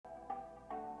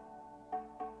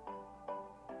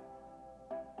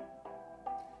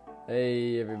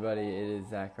Hey everybody, it is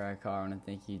Zachariah Carr, and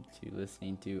thank you to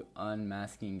listening to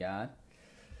Unmasking God.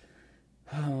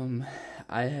 Um,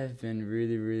 I have been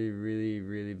really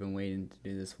been waiting to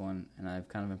do this one, and I've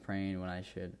kind of been praying when I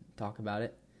should talk about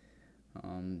it.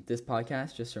 This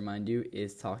podcast, just to remind you,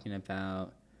 is talking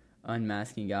about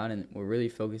unmasking God, and we're really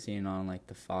focusing on like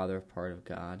the Father part of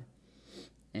God.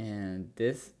 And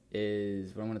this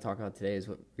is what I'm going to talk about today. Is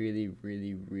what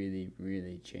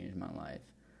really changed my life,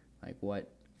 like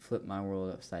what flipped my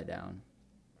world upside down.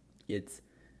 It's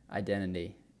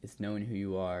identity. It's knowing who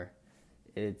you are.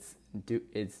 It's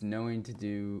knowing to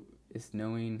do. It's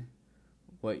knowing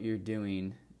what you're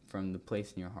doing from the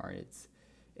place in your heart.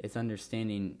 It's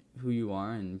understanding who you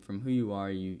are, and from who you are,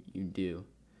 you do.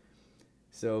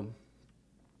 So,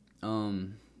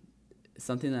 um,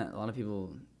 something that a lot of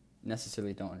people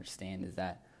necessarily don't understand is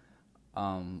that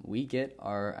we get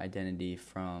our identity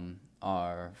from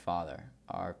our father,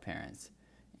 our parents,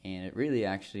 and it really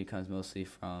actually comes mostly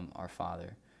from our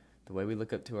father. The way we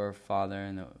look up to our father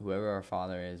and whoever our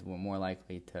father is, we're more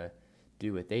likely to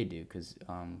do what they do because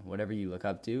whatever you look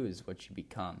up to is what you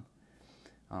become.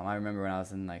 I remember when I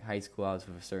was in like high school, I was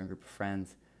with a certain group of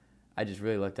friends. I just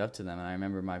really looked up to them, and I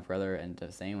remember my brother ended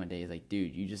up saying one day, he's like,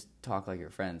 "Dude, you just talk like your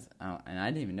friends," and I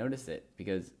didn't even notice it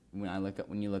because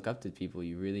when you look up to people,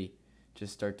 you really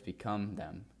just start to become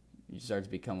them. You start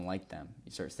to become like them.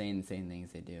 You start saying the same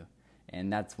things they do,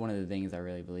 and that's one of the things I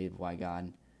really believe why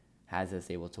God has us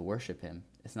able to worship Him.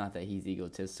 It's not that He's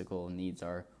egotistical and needs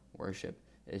our worship.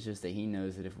 It's just that He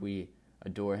knows that if we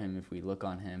adore Him, if we look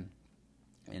on Him,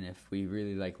 and if we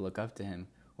really look up to Him,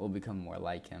 we'll become more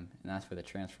like Him, and that's where the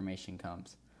transformation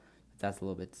comes. That's a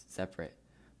little bit separate.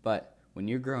 But when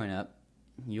you're growing up,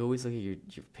 you always look at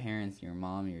your parents, your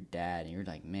mom, and your dad, and you're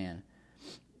like, man,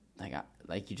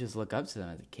 you just look up to them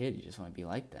as a kid. You just want to be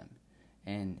like them,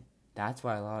 and that's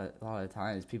why a lot of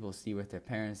times people see what their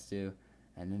parents do,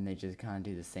 and then they just kind of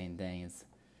do the same thing.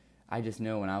 I just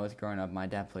know when I was growing up, my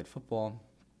dad played football,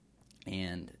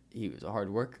 and he was a hard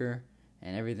worker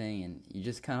and everything, and you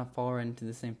just kind of fall right into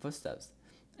the same footsteps.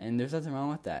 And there's nothing wrong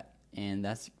with that. And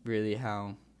that's really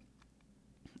how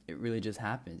it really just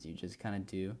happens. You just kind of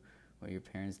do what your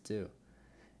parents do.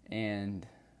 And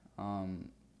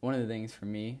one of the things for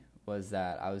me was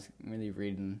that I was really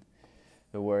reading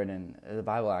the word, and the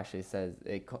Bible actually says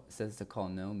says to call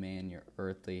no man your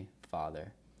earthly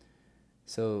father.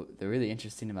 So the really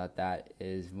interesting about that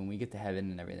is when we get to heaven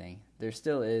and everything, you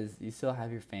still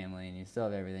have your family and you still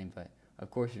have everything, but of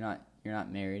course you're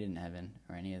not married in heaven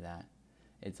or any of that.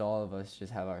 It's all of us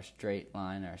just have our straight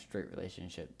line, our straight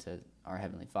relationship to our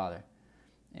Heavenly Father.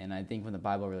 And I think when the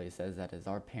Bible really says that is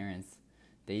our parents,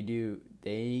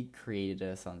 they created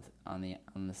us on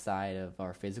the side of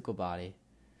our physical body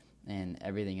and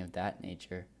everything of that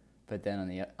nature. But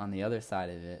then on the other side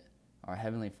of it, our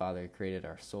Heavenly Father created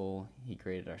our soul. He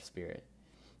created our spirit.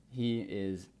 He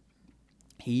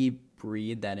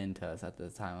breathed that into us at the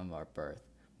time of our birth.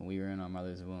 When we were in our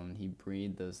mother's womb, He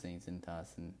breathed those things into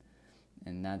us,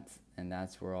 and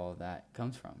that's where all of that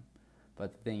comes from.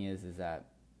 But the thing is that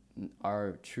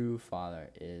our true Father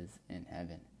is in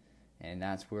heaven, and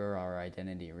that's where our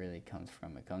identity really comes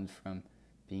from. It comes from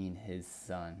being His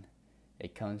Son.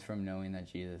 It comes from knowing that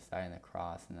Jesus died on the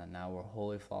cross and that now we're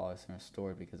wholly flawless and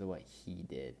restored because of what He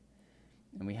did.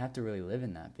 And we have to really live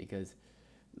in that because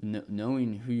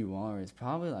knowing who you are is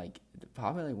probably the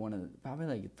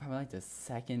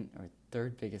second or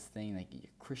third biggest thing like a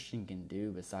Christian can do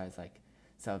besides like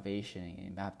salvation and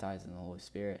getting baptized in the Holy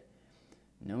Spirit.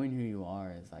 Knowing who you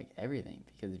are is like everything,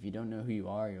 because if you don't know who you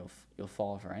are, you'll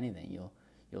fall for anything.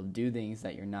 You'll do things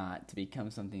that you're not to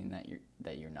become something that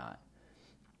you're not.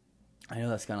 I know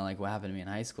that's kind of like what happened to me in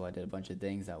high school. I did a bunch of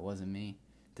things that wasn't me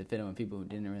to fit in with people who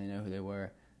didn't really know who they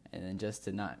were, and then just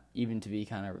to not even to be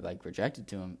kind of like be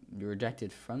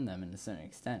rejected from them in a certain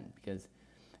extent, because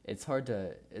it's hard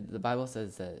to. The Bible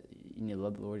says that you need to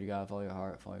love the Lord your God with all your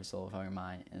heart, with all your soul, with all your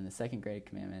mind, and the second great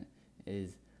commandment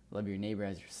is love your neighbor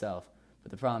as yourself.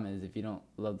 But the problem is if you don't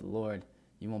love the Lord,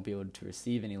 you won't be able to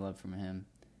receive any love from Him,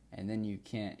 and then you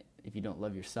can't. If you don't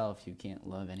love yourself, you can't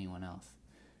love anyone else.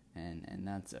 And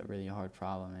that's a really hard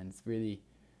problem, and it's really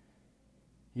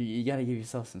you got to give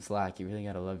yourself some slack. You really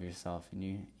got to love yourself, and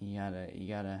you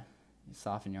gotta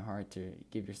soften your heart to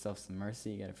give yourself some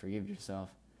mercy. You got to forgive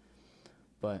yourself.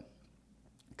 But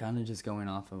kind of just going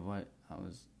off of what I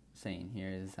was saying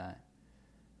here is that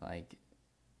like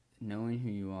knowing who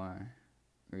you are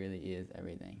really is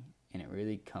everything, and it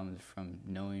really comes from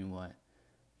knowing what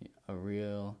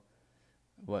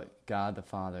God the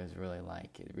Father is really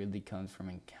like. It really comes from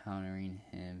encountering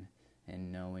Him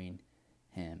and knowing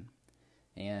Him.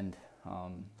 And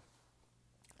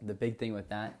The big thing with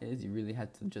that is you really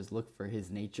have to just look for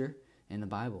his nature in the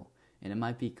Bible. And it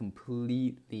might be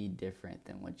completely different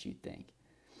than what you think.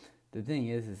 The thing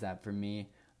is that for me,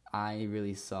 I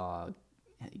really saw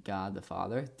God the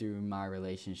Father through my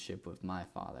relationship with my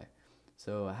father.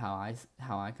 So how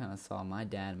I kind of saw my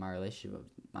dad, my relationship with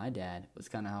my dad, was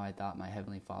kind of how I thought my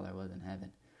heavenly Father was in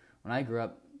heaven. When I grew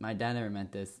up, my dad never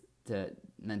meant this to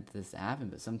happen,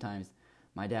 but sometimes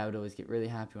my dad would always get really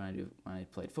happy when I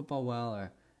played football well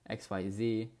or X, Y,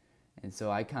 Z, and so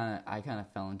I kind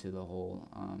of fell into the whole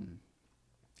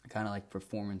kind of like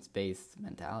performance-based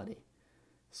mentality.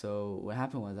 So what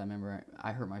happened was, I remember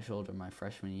I hurt my shoulder my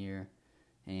freshman year,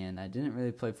 and I didn't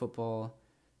really play football.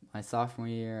 My sophomore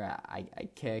year, I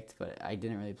kicked, but I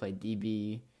didn't really play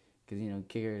DB because,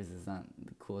 kickers is not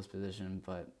the coolest position.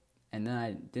 And then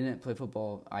I didn't play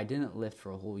football. I didn't lift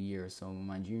for a whole year, so when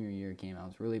my junior year came, I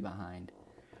was really behind.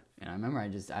 And I remember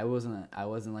I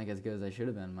wasn't like as good as I should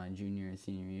have been my junior and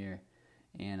senior year.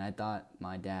 And I thought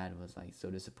my dad was like so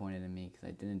disappointed in me because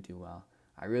I didn't do well.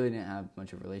 I really didn't have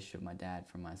much of a relationship with my dad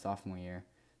from my sophomore year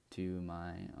to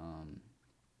my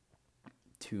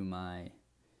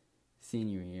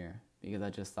senior year because I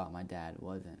just thought my dad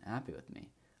wasn't happy with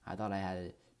me. I thought I had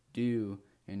to do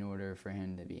in order for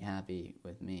him to be happy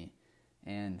with me.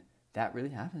 And that really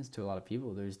happens to a lot of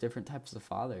people. There's different types of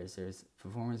fathers. There's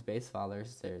performance-based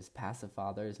fathers, there's passive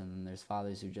fathers, and then there's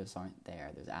fathers who just aren't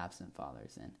there. There's absent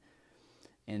fathers.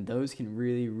 And those can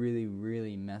really, really,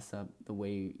 really mess up the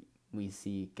way we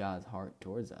see God's heart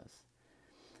towards us.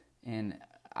 And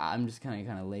I'm just kind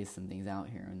of lay some things out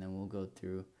here, and then we'll go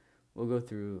through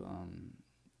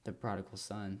the prodigal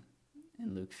son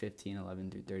in Luke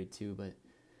 15:11 through 32. But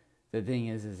the thing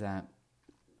is that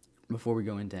before we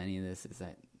go into any of this, is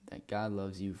that God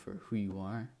loves you for who you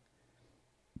are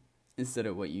instead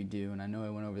of what you do. And I know I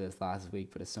went over this last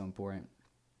week, but it's so important.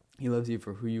 He loves you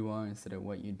for who you are instead of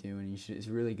what you do. And it's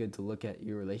really good to look at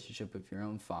your relationship with your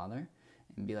own father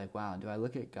and be like, wow, do I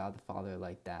look at God the Father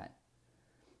like that?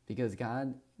 Because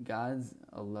God's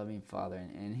a loving Father.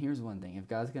 And here's one thing. If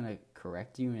God's going to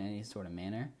correct you in any sort of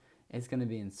manner, it's going to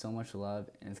be in so much love,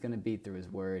 and it's going to be through his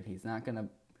word. You're not going to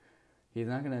get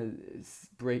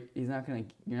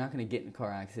in a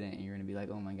car accident and you're going to be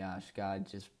like, oh my gosh, God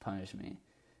just punished me.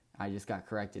 I just got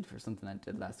corrected for something I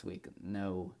did last week.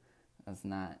 No, it's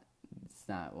not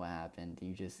what happened.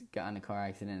 You just got in a car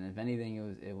accident. If anything,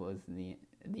 it was the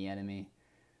enemy.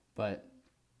 But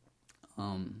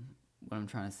what I'm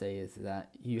trying to say is that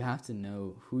you have to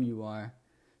know who you are,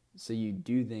 so you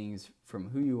do things from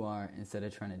who you are instead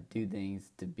of trying to do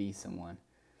things to be someone.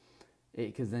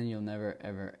 Because then you'll never,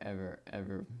 ever, ever,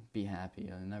 ever be happy.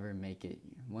 You'll never make it.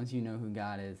 Once you know who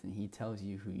God is and he tells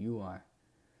you who you are,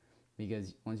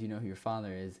 because once you know who your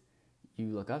Father is,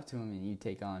 you look up to him and you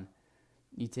take on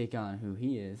who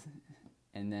he is.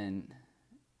 And then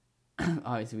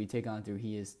obviously we take on who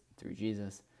he is through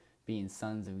Jesus, being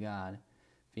sons of God,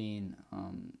 being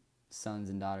sons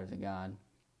and daughters of God.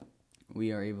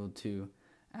 We are able to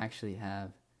actually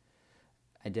have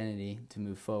identity to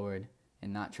move forward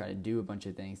and not try to do a bunch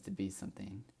of things to be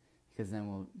something, because then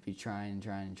we'll be trying,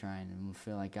 and we'll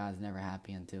feel like God's never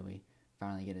happy until we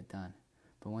finally get it done.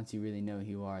 But once you really know who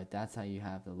you are, that's how you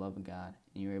have the love of God,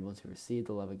 and you're able to receive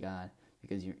the love of God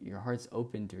because your heart's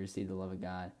open to receive the love of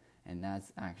God, and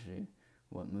that's actually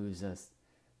what moves us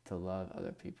to love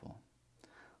other people.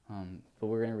 But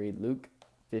we're going to read Luke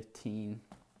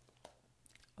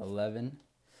 15:11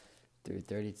 through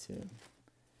 32.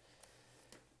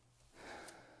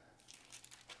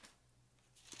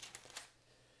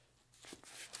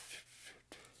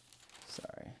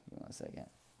 Sorry, give me 1 second.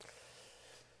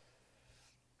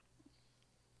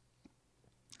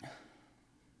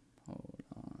 Hold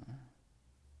on.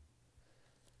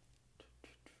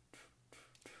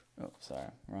 Oh,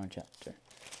 sorry, wrong chapter.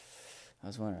 I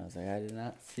was wondering, I did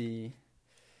not see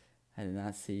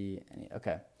any.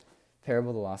 Okay.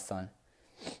 Parable of the Lost Son.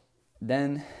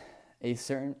 Then a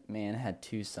certain man had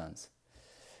 2 sons.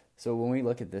 So when we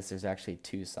look at this, there's actually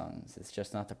 2 sons. It's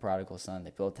just not the prodigal son. They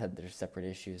both had their separate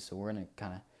issues. So we're going to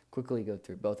kind of quickly go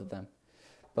through both of them.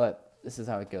 But this is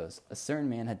how it goes. A certain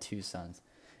man had 2 sons.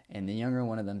 And the younger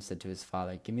one of them said to his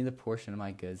father, give me the portion of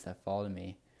my goods that fall to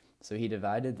me. So he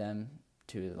divided them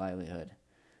to his livelihood.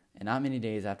 And not many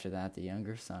days after that, the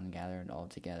younger son gathered all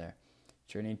together,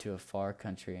 journeyed to a far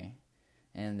country,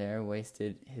 and there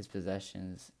wasted his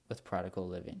possessions with prodigal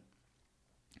living.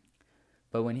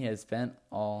 But when he had spent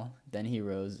all, then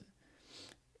rose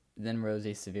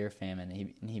a severe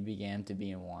famine, and he began to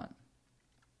be in want.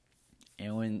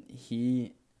 And when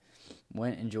he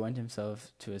went and joined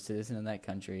himself to a citizen of that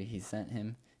country, he sent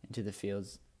him into the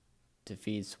fields to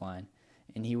feed swine.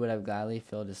 and he would have gladly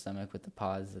filled his stomach with the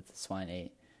pods that the swine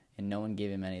ate, and no one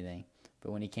gave him anything.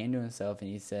 But when he came to himself, and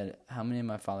he said, How many of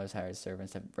my father's hired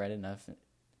servants have bread enough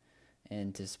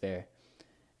and to spare,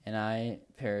 and I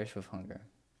perish with hunger?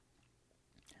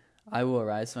 I will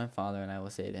arise to my father, and I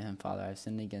will say to him, Father, I have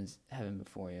sinned against heaven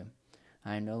before you.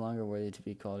 I am no longer worthy to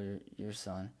be called your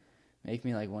son. Make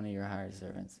me like one of your hired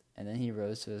servants. And then he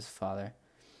rose to his father.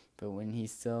 But when he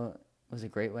still was a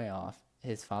great way off,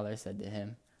 his father said to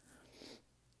him,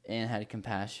 and had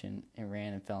compassion, and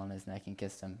ran and fell on his neck and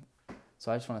kissed him.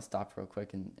 So I just want to stop real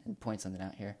quick and point something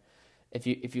out here. If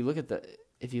you look at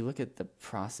the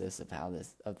process of how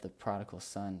the prodigal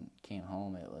son came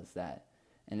home, it was that,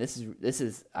 and this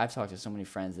is I've talked to so many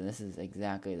friends, and this is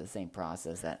exactly the same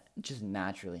process that just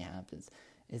naturally happens.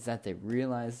 Is that they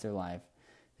realize their life,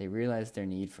 they realize their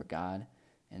need for God,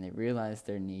 and they realize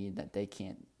their need that they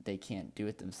can't do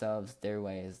it themselves. Their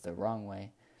way is the wrong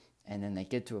way. And then they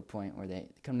get to a point where they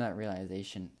come to that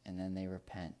realization, and then they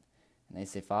repent. And they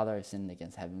say, Father, I've sinned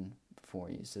against heaven before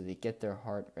you. So they get their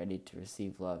heart ready to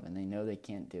receive love, and they know they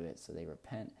can't do it. So they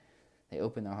repent. They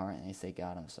open their heart, and they say,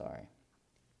 God, I'm sorry.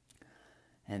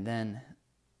 And then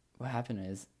what happened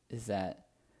is that,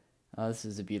 this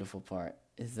is a beautiful part,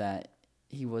 is that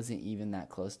he wasn't even that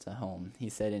close to home. He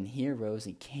said, and he arose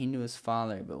and came to his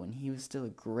father, but when he was still a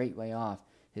great way off,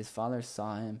 his father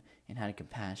saw him and had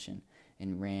compassion,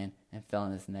 and ran and fell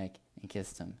on his neck and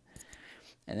kissed him.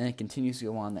 And then it continues to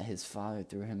go on that his father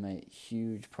threw him a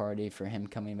huge party for him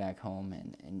coming back home,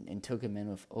 and took him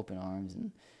in with open arms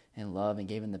and love, and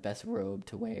gave him the best robe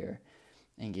to wear,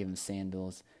 and gave him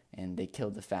sandals, and they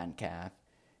killed the fattened calf.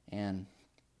 And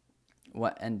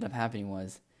what ended up happening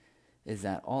is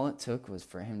that all it took was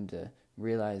for him to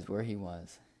realize where he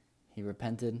was. He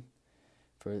repented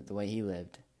for the way he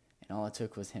lived, and all it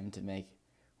took was him to make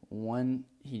one.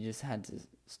 He just had to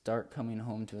start coming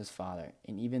home to his father.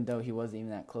 And even though he wasn't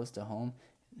even that close to home,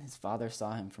 his father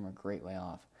saw him from a great way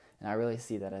off. And I really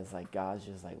see that as like God's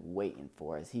just like waiting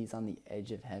for us. He's on the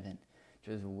edge of heaven,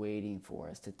 just waiting for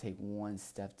us to take one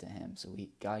step to him, so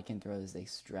God can throw this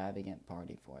extravagant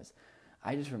party for us.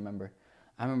 I remember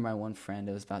my one friend,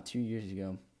 it was about 2 years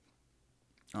ago,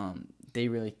 they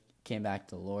really came back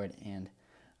to the Lord, and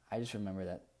I just remember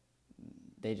that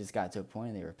they just got to a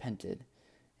point and they repented,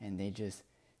 and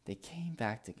they came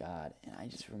back to God. And I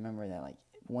just remember that, like,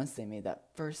 once they made that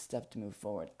first step to move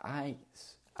forward, I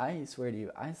swear to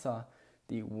you, I saw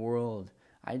the world.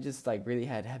 I just like really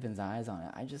had heaven's eyes on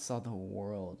it. I just saw the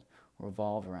world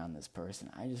revolve around this person.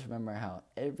 I just remember how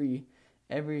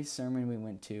every sermon we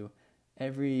went to,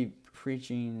 every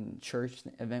preaching church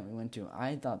event we went to,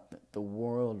 I thought that the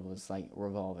world was like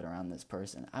revolving around this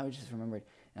person. I would just remember,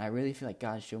 and I really feel like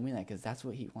God showed me that, because that's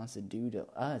what he wants to do to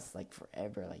us, like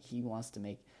forever. Like he wants to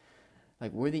make,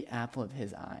 like, we're the apple of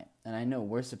his eye. And I know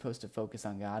we're supposed to focus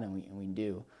on God, and we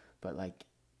do, but like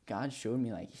God showed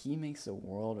me, like, he makes the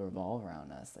world revolve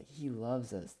around us. Like, he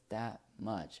loves us that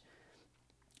much.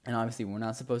 And obviously we're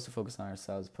not supposed to focus on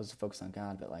ourselves, supposed to focus on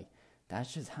God, but like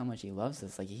that's just how much he loves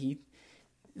us.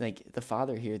 Like the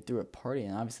Father here threw a party,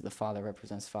 and obviously the Father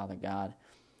represents Father God,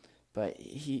 but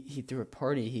he threw a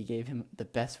party. He gave him the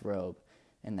best robe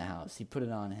in the house. He put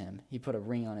it on him. He put a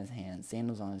ring on his hand,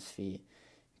 sandals on his feet.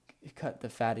 He cut the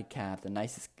fatted calf, the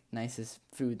nicest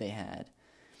food they had.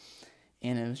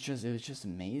 And it was just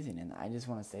amazing. And I just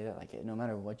want to say that, like, no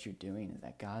matter what you're doing, is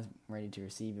that God's ready to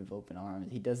receive you with open arms.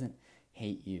 He doesn't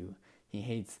hate you. He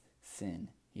hates sin.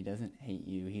 He doesn't hate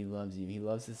you. He loves you. He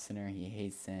loves the sinner. He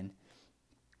hates sin.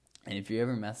 And if you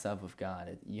ever mess up with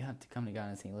God, you have to come to God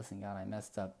and say, listen, God, I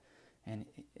messed up. And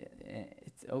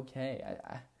it's okay.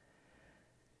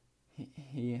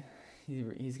 He's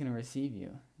going to receive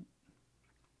you.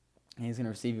 And he's going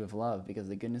to receive you with love, because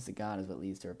the goodness of God is what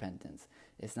leads to repentance.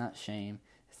 It's not shame.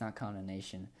 It's not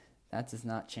condemnation. That does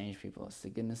not change people. It's the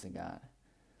goodness of God.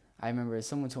 I remember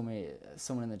someone told me,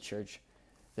 someone in the church,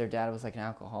 their dad was like an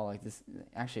alcoholic. This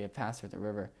actually a pastor at the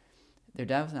river. Their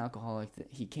dad was an alcoholic.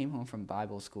 He came home from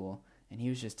Bible school, and he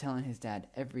was just telling his dad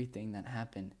everything that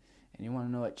happened. And you want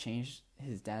to know what changed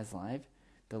his dad's life?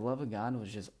 The love of God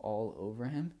was just all over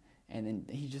him. And then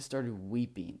he just started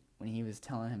weeping when he was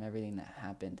telling him everything that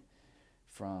happened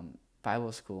from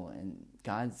Bible school, and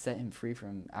God set him free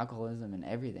from alcoholism and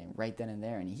everything right then and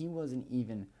there. And he wasn't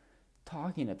even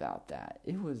talking about that.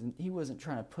 He wasn't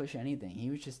trying to push anything. He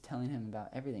was just telling him about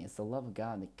everything. It's the love of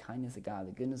God, the kindness of God,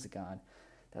 the goodness of God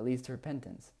that leads to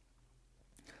repentance.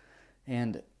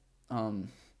 And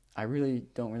I really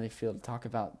don't really feel to talk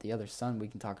about the other son. We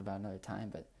can talk about another time.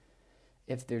 But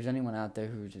if there's anyone out there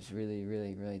who just really,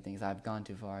 really, really thinks I've gone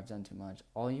too far, I've done too much,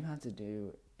 all you have to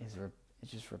do is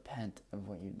just repent of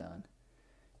what you've done.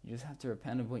 You just have to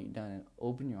repent of what you've done and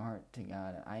open your heart to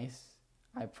God. And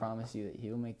I promise you that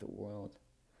He'll make the world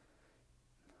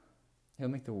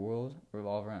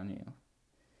revolve around you.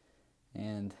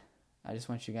 And I just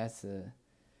want you guys to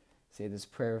say this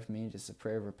prayer with me, just a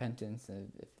prayer of repentance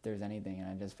if there's anything.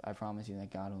 And I promise you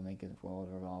that God will make His world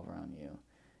revolve around you.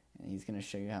 And He's going to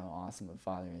show you how awesome a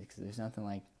father is. Because there's nothing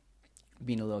like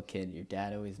being a little kid. Your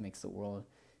dad always makes the world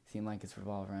seem like it's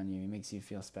revolve around you. He makes you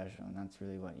feel special. And that's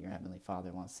really what your Heavenly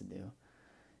Father wants to do.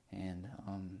 And,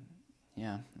 I'm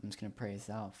just going to pray this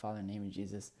out. Father, in the name of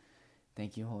Jesus,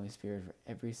 thank you, Holy Spirit, for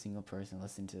every single person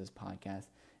listening to this podcast.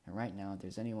 And right now, if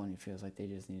there's anyone who feels like they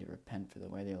just need to repent for the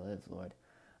way they live, Lord,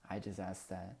 I just ask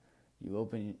that you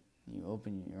open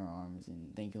your arms,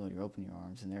 and thank you, Lord, you're opening your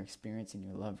arms, and they're experiencing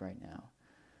your love right now.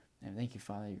 And thank you,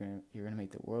 Father, you're gonna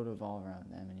make the world revolve around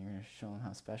them, and you're gonna show them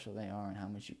how special they are and how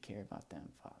much you care about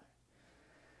them, Father.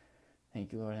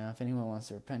 Thank you, Lord. And if anyone wants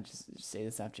to repent, just say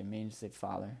this after me, and just say,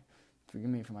 Father,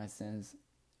 forgive me for my sins,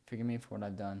 forgive me for what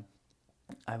I've done.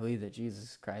 I believe that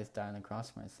Jesus Christ died on the cross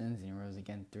for my sins, and He rose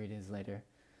again 3 days later.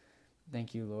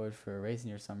 Thank you, Lord, for raising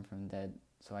your Son from the dead,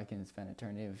 so I can spend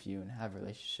eternity with you and have a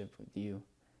relationship with you,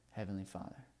 Heavenly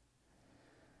Father.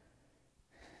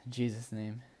 In Jesus'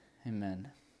 name,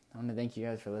 amen. I want to thank you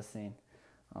guys for listening.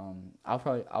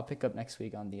 I'll pick up next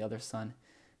week on the other son,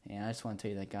 and I just want to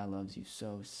tell you that God loves you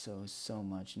so, so, so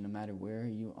much. And no matter where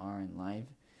you are in life,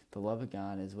 the love of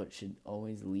God is what should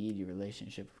always lead your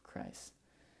relationship with Christ.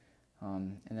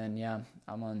 I'm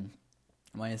on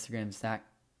my Instagram, Zach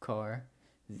Carr,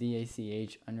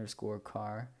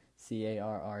 ZACH_Carr,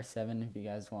 CARR7, if you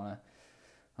guys want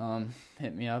to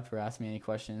hit me up or ask me any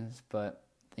questions. But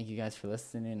thank you guys for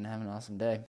listening, and have an awesome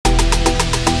day.